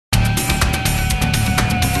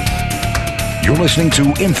You're listening to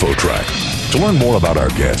InfoTrack. To learn more about our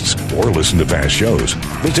guests or listen to past shows,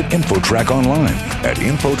 visit InfoTrack online at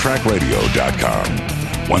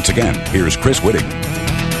InfoTrackRadio.com. Once again, here's Chris Whitting.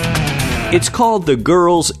 It's called the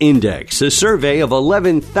Girls Index, a survey of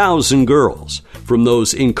 11,000 girls, from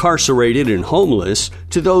those incarcerated and homeless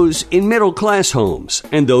to those in middle-class homes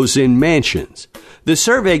and those in mansions. The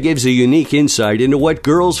survey gives a unique insight into what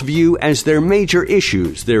girls view as their major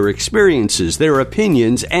issues, their experiences, their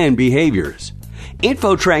opinions, and behaviors.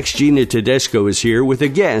 InfoTrack's Gina Tedesco is here with a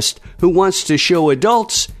guest who wants to show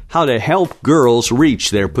adults how to help girls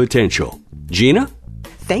reach their potential. Gina?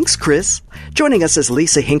 Thanks, Chris. Joining us is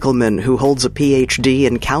Lisa Hinkleman, who holds a Ph.D.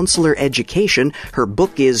 in counselor education. Her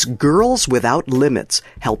book is Girls Without Limits,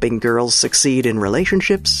 Helping Girls Succeed in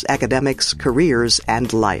Relationships, Academics, Careers,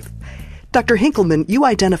 and Life. Dr. Hinkleman, you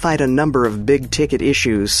identified a number of big-ticket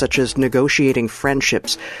issues, such as negotiating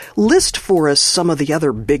friendships. List for us some of the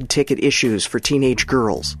other big-ticket issues for teenage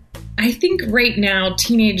girls. I think right now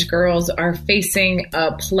teenage girls are facing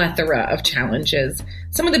a plethora of challenges.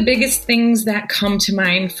 Some of the biggest things that come to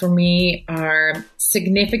mind for me are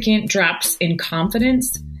significant drops in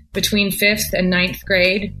confidence between 5th and 9th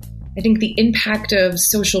grade. I think the impact of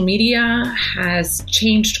social media has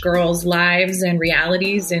changed girls' lives and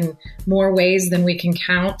realities in more ways than we can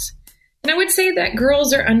count. And I would say that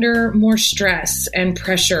girls are under more stress and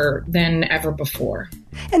pressure than ever before.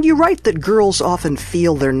 And you write that girls often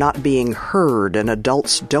feel they're not being heard and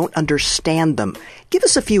adults don't understand them. Give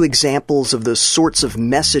us a few examples of the sorts of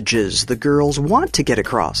messages the girls want to get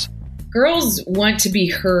across. Girls want to be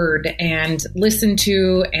heard and listened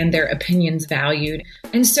to and their opinions valued.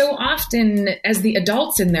 And so often, as the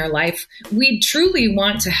adults in their life, we truly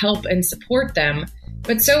want to help and support them.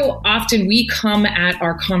 But so often we come at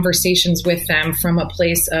our conversations with them from a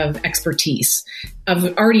place of expertise, of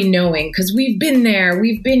already knowing, because we've been there,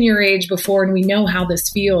 we've been your age before, and we know how this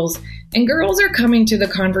feels. And girls are coming to the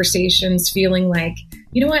conversations feeling like,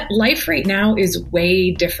 you know what, life right now is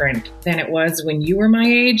way different than it was when you were my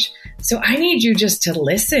age. So I need you just to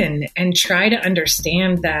listen and try to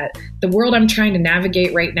understand that the world I'm trying to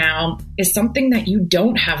navigate right now is something that you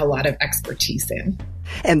don't have a lot of expertise in.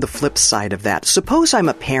 And the flip side of that, suppose I'm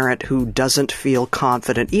a parent who doesn't feel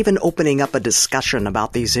confident even opening up a discussion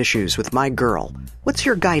about these issues with my girl. What's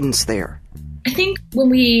your guidance there? I think when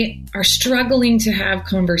we are struggling to have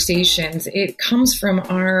conversations, it comes from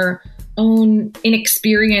our own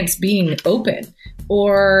inexperience being open,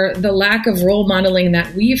 or the lack of role modeling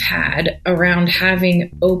that we've had around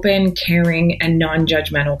having open, caring, and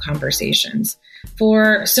non-judgmental conversations.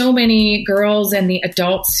 For so many girls and the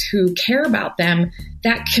adults who care about them,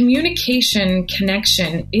 that communication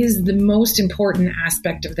connection is the most important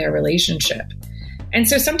aspect of their relationship. And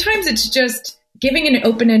so sometimes it's just giving an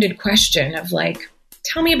open-ended question of like,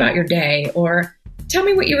 tell me about your day, or tell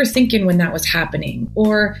me what you were thinking when that was happening,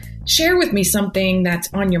 or share with me something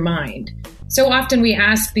that's on your mind. So often we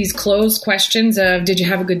ask these closed questions of, did you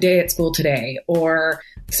have a good day at school today? Or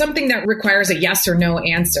something that requires a yes or no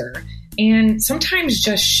answer. And sometimes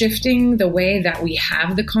just shifting the way that we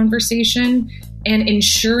have the conversation and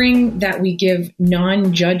ensuring that we give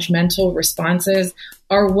non-judgmental responses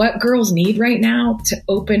are what girls need right now to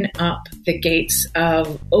open up the gates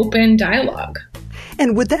of open dialogue.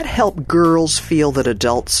 And would that help girls feel that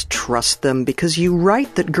adults trust them? Because you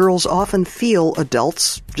write that girls often feel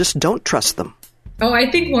adults just don't trust them. Oh, I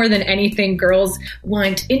think more than anything, girls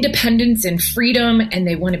want independence and freedom, and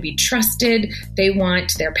they want to be trusted. They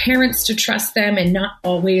want their parents to trust them and not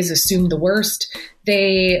always assume the worst.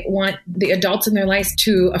 They want the adults in their lives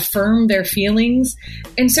to affirm their feelings.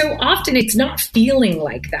 And so often it's not feeling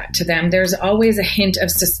like that to them. There's always a hint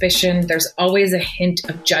of suspicion. There's always a hint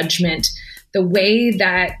of judgment. The way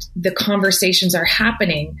that the conversations are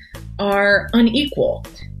happening are unequal,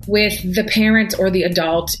 with the parent or the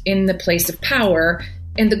adult in the place of power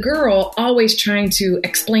and the girl always trying to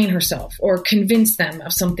explain herself or convince them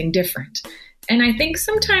of something different. And I think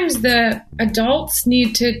sometimes the adults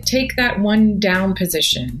need to take that one down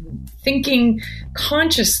position, thinking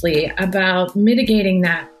consciously about mitigating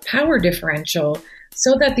that power differential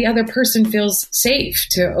so that the other person feels safe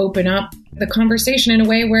to open up the conversation in a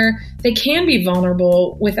way where they can be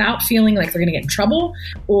vulnerable without feeling like they're going to get in trouble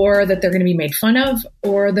or that they're going to be made fun of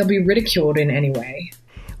or they'll be ridiculed in any way.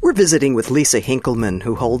 We're visiting with Lisa Hinkleman,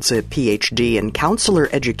 who holds a Ph.D. in counselor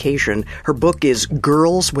education. Her book is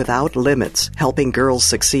Girls Without Limits, Helping Girls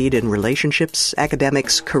Succeed in Relationships,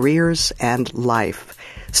 Academics, Careers, and Life.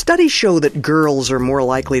 Studies show that girls are more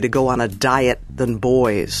likely to go on a diet than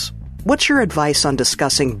boys. What's your advice on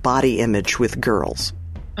discussing body image with girls?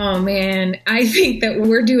 Oh, man, I think that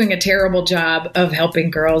we're doing a terrible job of helping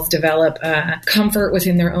girls develop comfort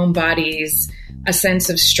within their own bodies, a sense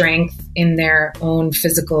of strength in their own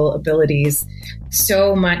physical abilities.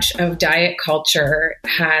 So much of diet culture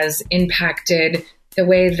has impacted the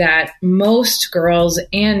way that most girls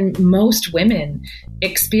and most women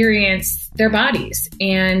experience their bodies.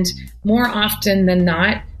 And more often than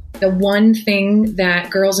not, the one thing that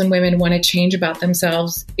girls and women want to change about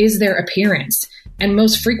themselves is their appearance, and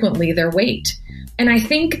most frequently their weight. And I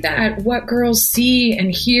think that what girls see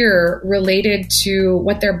and hear related to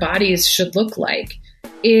what their bodies should look like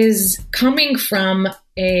is coming from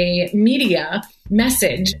a media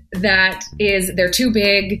message that is they're too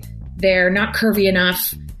big, they're not curvy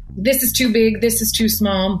enough, this is too big, this is too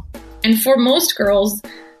small. And for most girls,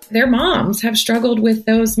 their moms have struggled with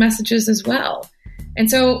those messages as well. And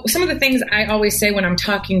so some of the things I always say when I'm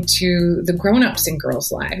talking to the grown-ups in girls'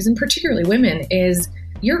 lives, and particularly women, is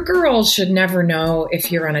your girl should never know if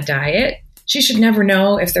you're on a diet. She should never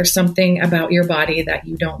know if there's something about your body that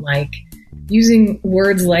you don't like. Using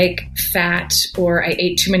words like fat, or I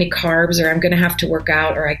ate too many carbs, or I'm going to have to work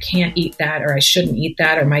out, or I can't eat that, or I shouldn't eat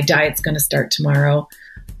that, or my diet's going to start tomorrow.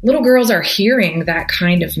 Little girls are hearing that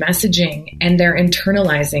kind of messaging, and they're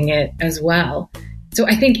internalizing it as well. So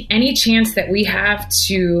I think any chance that we have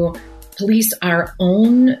to police our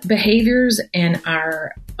own behaviors and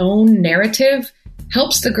our own narrative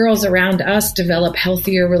helps the girls around us develop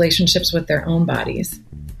healthier relationships with their own bodies.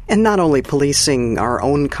 And not only policing our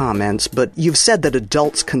own comments, but you've said that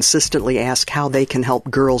adults consistently ask how they can help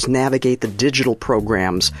girls navigate the digital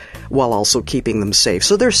programs while also keeping them safe.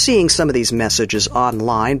 So they're seeing some of these messages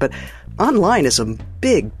online, but online is a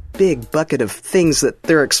big bucket of things that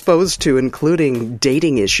they're exposed to, including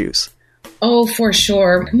dating issues. Oh, for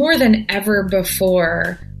sure. More than ever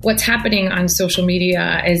before, what's happening on social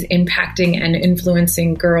media is impacting and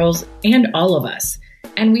influencing girls and all of us.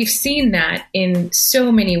 And we've seen that in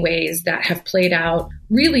so many ways that have played out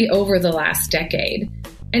really over the last decade.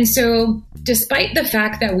 And so despite the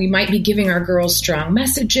fact that we might be giving our girls strong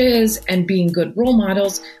messages and being good role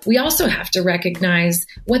models, we also have to recognize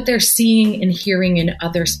what they're seeing and hearing in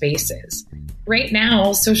other spaces. Right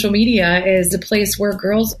now, social media is a place where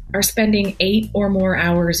girls are spending 8 or more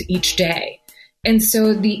hours each day. And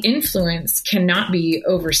so the influence cannot be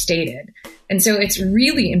overstated. And so it's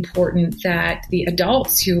really important that the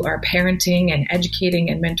adults who are parenting and educating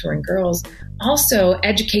and mentoring girls also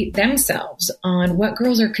educate themselves on what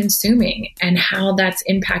girls are consuming and how that's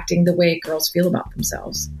impacting the way girls feel about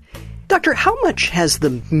themselves. Doctor, how much has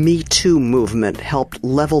the Me Too movement helped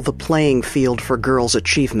level the playing field for girls'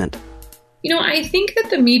 achievement? You know, I think that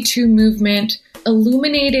the Me Too movement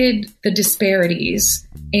illuminated the disparities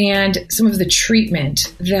and some of the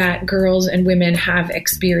treatment that girls and women have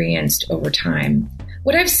experienced over time.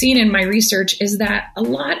 What I've seen in my research is that a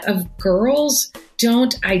lot of girls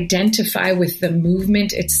don't identify with the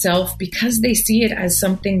movement itself because they see it as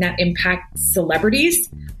something that impacts celebrities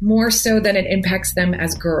more so than it impacts them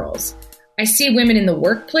as girls. I see women in the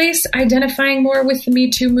workplace identifying more with the Me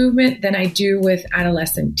Too movement than I do with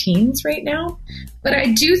adolescent teens right now. But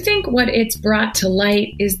I do think what it's brought to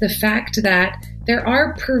light is the fact that there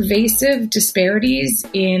are pervasive disparities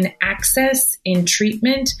in access, in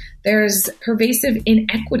treatment. There's pervasive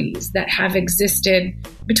inequities that have existed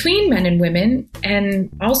between men and women, and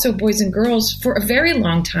also boys and girls, for a very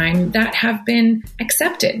long time that have been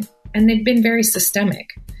accepted, and they've been very systemic.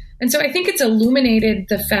 And so I think it's illuminated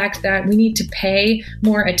the fact that we need to pay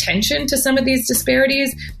more attention to some of these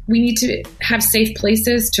disparities. We need to have safe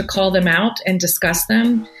places to call them out and discuss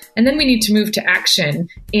them. And then we need to move to action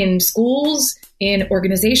in schools, in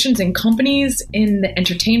organizations, in companies, in the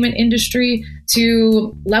entertainment industry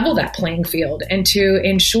to level that playing field and to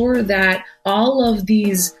ensure that all of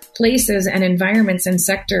these places and environments and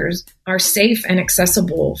sectors are safe and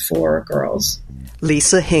accessible for girls.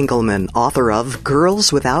 Lisa Hinkleman, author of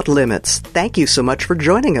Girls Without Limits. Thank you so much for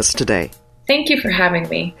joining us today. Thank you for having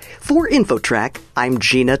me. For InfoTrack, I'm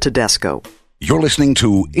Gina Tedesco. You're listening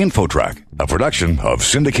to InfoTrack, a production of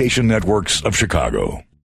Syndication Networks of Chicago.